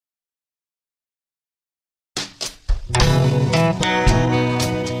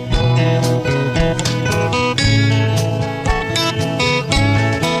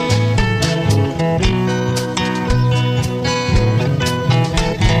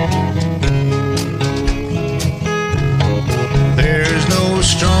There's no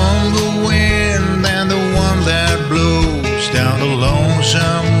stronger wind than the one that blows down the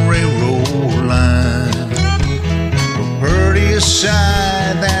lonesome railroad line. Prettier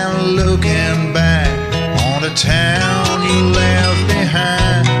sight than looking back on the town you left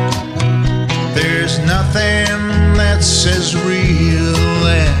behind. There's nothing that says real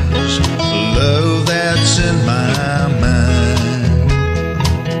as the love that's in my mind.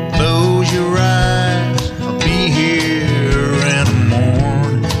 Close your eyes, I'll be here in the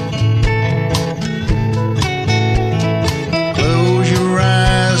morning. Close your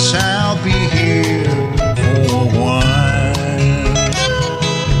eyes, I'll be here for a while.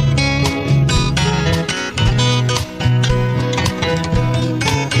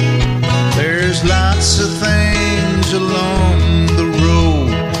 There's lots of things along the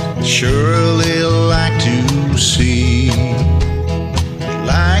road I'd surely like to see.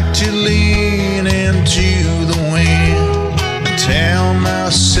 Like to lean into the wind and tell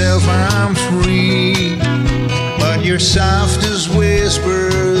myself I'm free. But your softest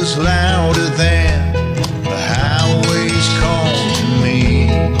whispers louder than the highways call to me.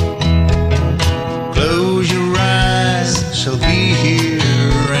 Close your eyes, I'll be here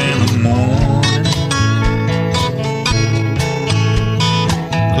in the morning.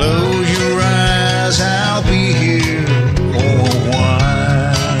 Close your eyes, I'll be here for a while.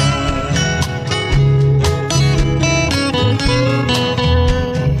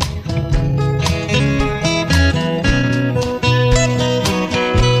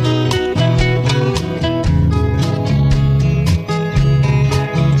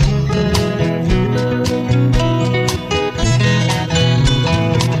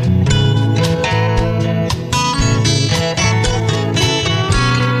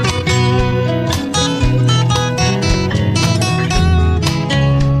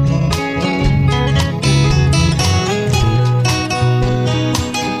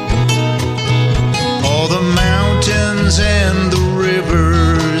 And the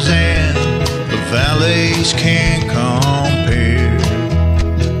rivers and the valleys can't compare.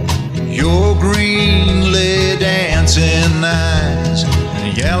 Your greenly dancing eyes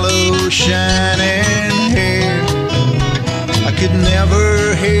and yellow shining hair. I could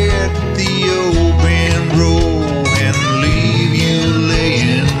never hit the open road and leave you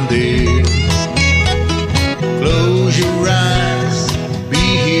laying there. Close your eyes, be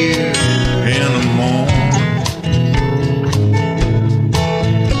here in the morning.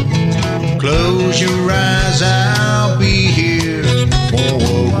 Close your eyes, I'll be here for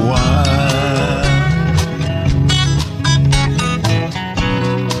a while.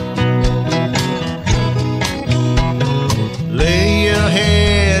 Lay your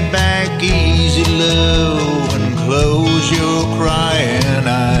head back easy, love, and close your crying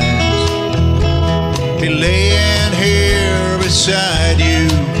eyes. Be laying here beside you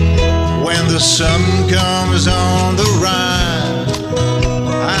when the sun comes on the rise.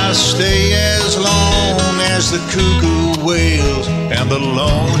 I'll stay as long as the cuckoo wails and the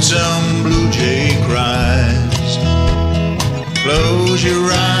lonesome blue jay cries. Close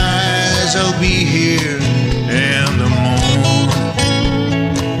your eyes, I'll be here